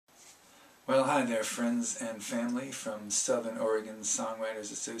Well, hi there, friends and family from Southern Oregon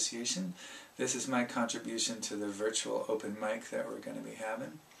Songwriters Association. This is my contribution to the virtual open mic that we're going to be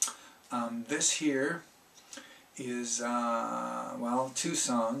having. This here is, well, two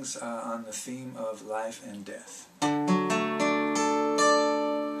songs on the theme of life and death.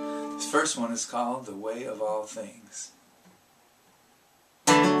 This first one is called The Way of All Things.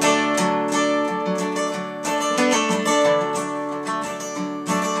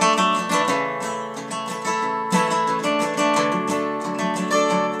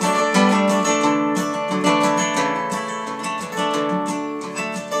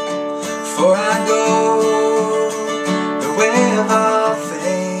 For I go the way of all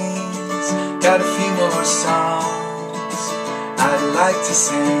things, got a few more songs I'd like to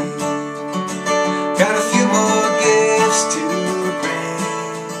sing, got a few more gifts to bring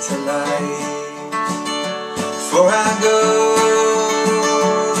to life. For I go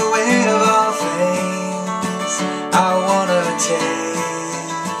the way of all things, I wanna take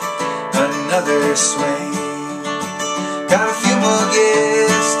another swing, got a few more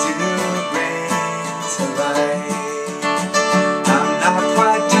gifts to I'm not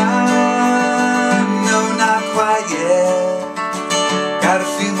quite done, no, not quite yet. Got a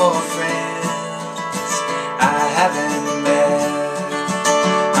few more friends I haven't met.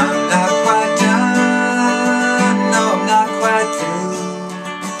 I'm not quite done, no, I'm not quite through.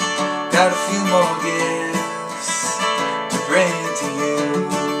 Got a few more gifts to bring to you.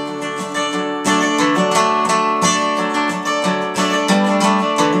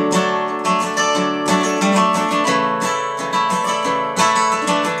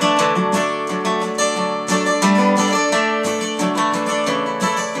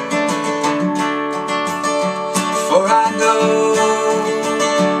 For I go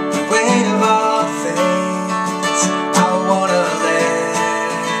the way of all things, I wanna let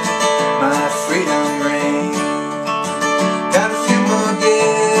my freedom ring. Got a few more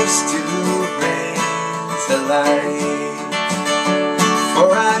gifts to bring to life. For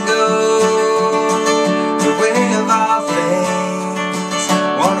I go the way of all things,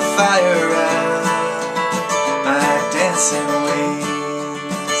 wanna fire up my dancing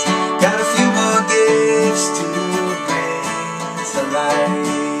wings. Got a few more gifts to life.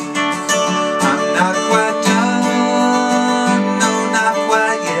 I'm not quite done, no, not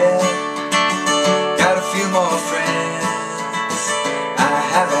quite yet. Got a few more friends I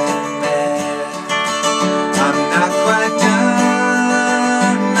haven't met. I'm not quite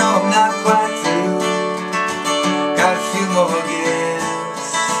done, no, I'm not quite through. Got a few more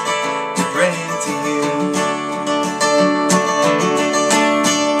gifts to bring to you.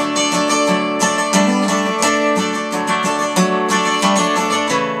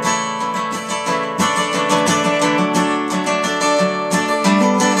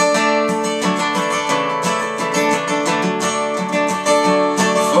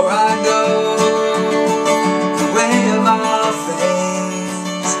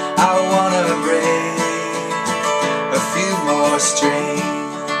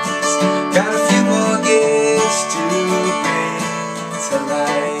 Strings, got a few more gifts to bring to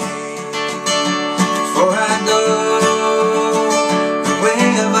life. For I go the way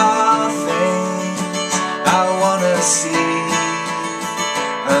of all things, I wanna see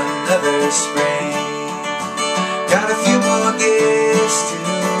another spring. Got a few more gifts to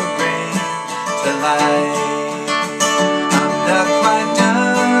bring to life. I'm not quite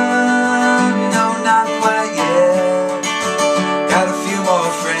done, no, not quite yet. Got a few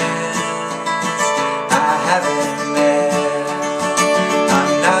more friends I haven't met.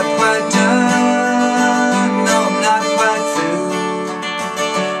 I'm not quite done, no, I'm not quite through.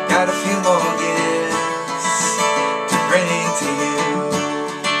 Got a few more gifts to bring to you.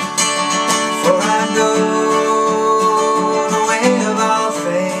 For I go the way of all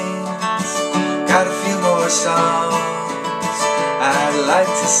things, got a few more songs I'd like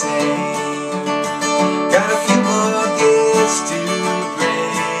to sing, got a few more gifts to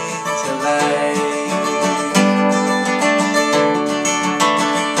bring to life.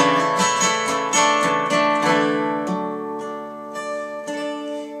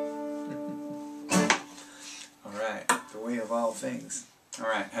 Alright, The Way of All Things.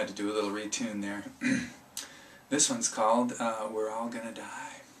 Alright, had to do a little retune there. This one's called We're All Gonna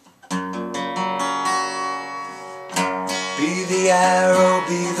Die. Be the arrow,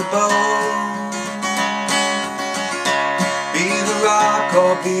 be the bow, be the rock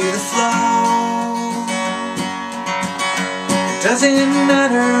or be the flow. It doesn't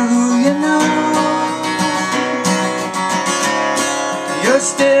matter who you know, you're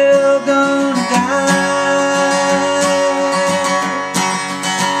still gonna die.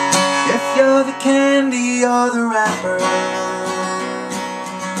 If you're you're the candy or the wrapper,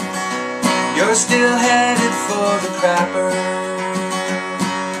 you're still headed for the crapper.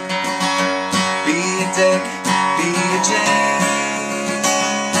 Be a Dick, be a Jane,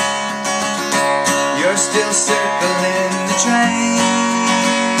 you're still circling the train.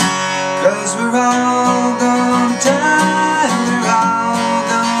 'Cause we're all gonna die, we're all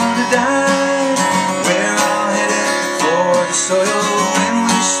gonna die. We're all headed for the soil when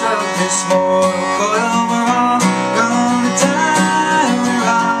we shrug this mortal coil. We're all gonna die, we're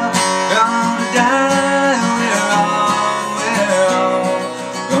all gonna die. We're all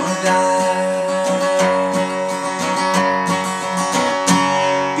gonna die.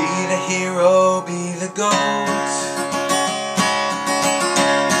 Be the hero, be the goat,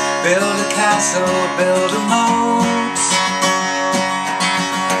 build a castle, build a moat.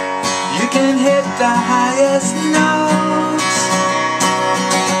 You can hit the highest notes,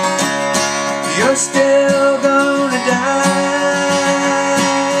 you're still gonna die.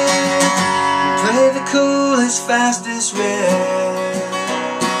 Play the coolest, fastest riff,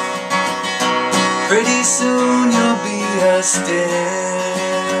 pretty soon you'll be a stiff.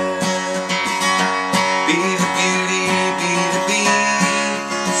 Be the beauty, be the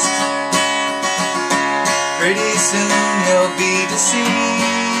beast, pretty soon you'll be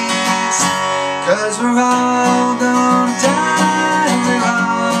deceased. 'Cause we're all gonna die, we're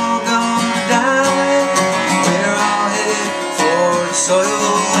all gonna die. We're all headed for the soil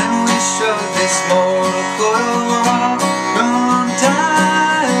when we shrug this mortal coil. We're all gonna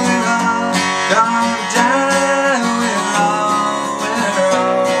die, we're all gonna die. We're all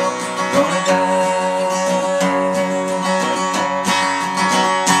gonna die.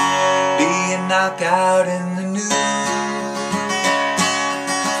 Be a knockout in the news,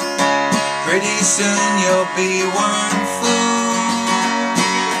 pretty soon you'll be worm food.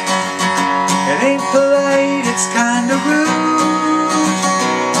 It ain't polite, it's kinda rude.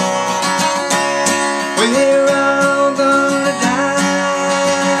 We're all gonna die.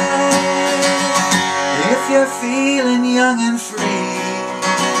 If you're feeling young and free,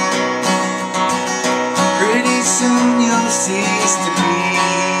 pretty soon you'll cease to be.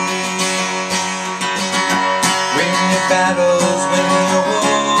 Win your battles, win your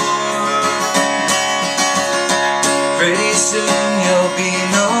war, pretty soon you'll be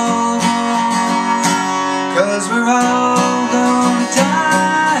no more. 'Cause we're all gonna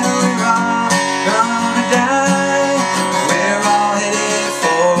die, we're all gonna die. We're all headed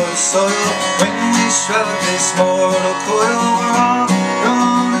for the soil when we shrug this mortal coil. We're all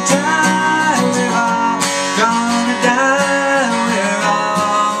gonna die, we're all gonna die. We're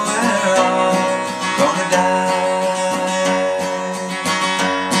all gonna die.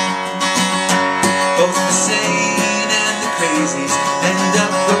 Both the sane and the crazies end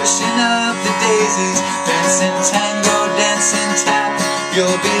up pushing up the daisies. Dancing tango, dancing tap,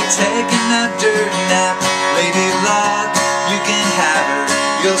 you'll be taking a dirt nap. Lady luck, you can have her,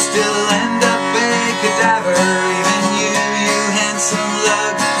 you'll still end up a cadaver. Even you, you handsome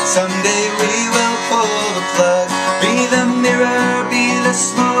lug, someday we will pull the plug. Be the mirror, be the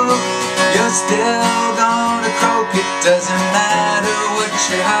smoke, you're still gonna croak. It doesn't matter what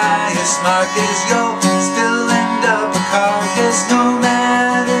your highest mark is, you'll still end up a carcass. No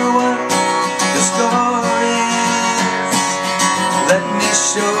matter what the score is, let me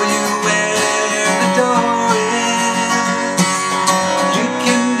show you where the door is. You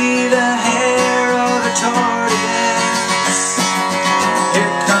can be the hare or the tortoise.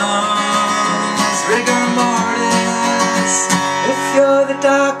 Here comes rigor mortis. If you're the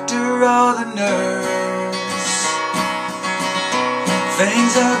doctor or the nurse,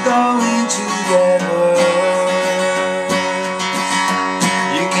 things are going to get worse.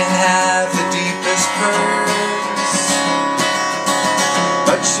 You can have the deepest purse,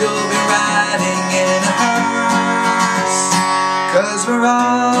 but you'll be riding in a hearse. 'Cause we're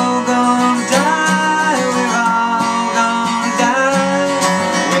all gonna die, we're all gonna die.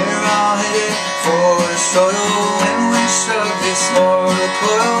 We're all headed for the soil when we shrug this mortal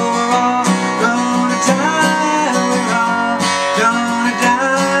coil. We're all gonna die, we're all gonna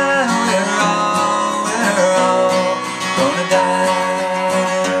die. We're all gonna die.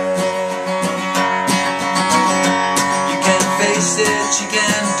 You can face it, you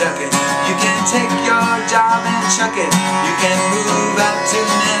can duck it, you can take your job and chuck it. You can move out to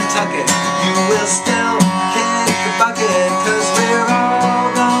Nantucket, you will still kick the bucket. 'Cause we're all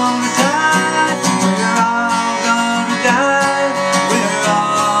gonna die, we're all gonna die. We're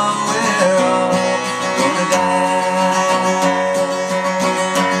all gonna die.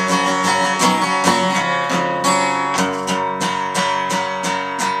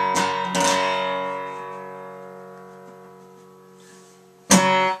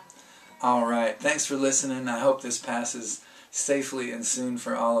 Alright, thanks for listening. I hope this passes safely and soon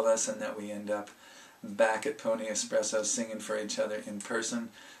for all of us, and that we end up back at Pony Espresso singing for each other in person.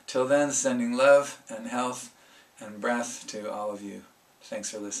 Till then, sending love and health and breath to all of you. Thanks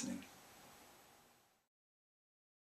for listening.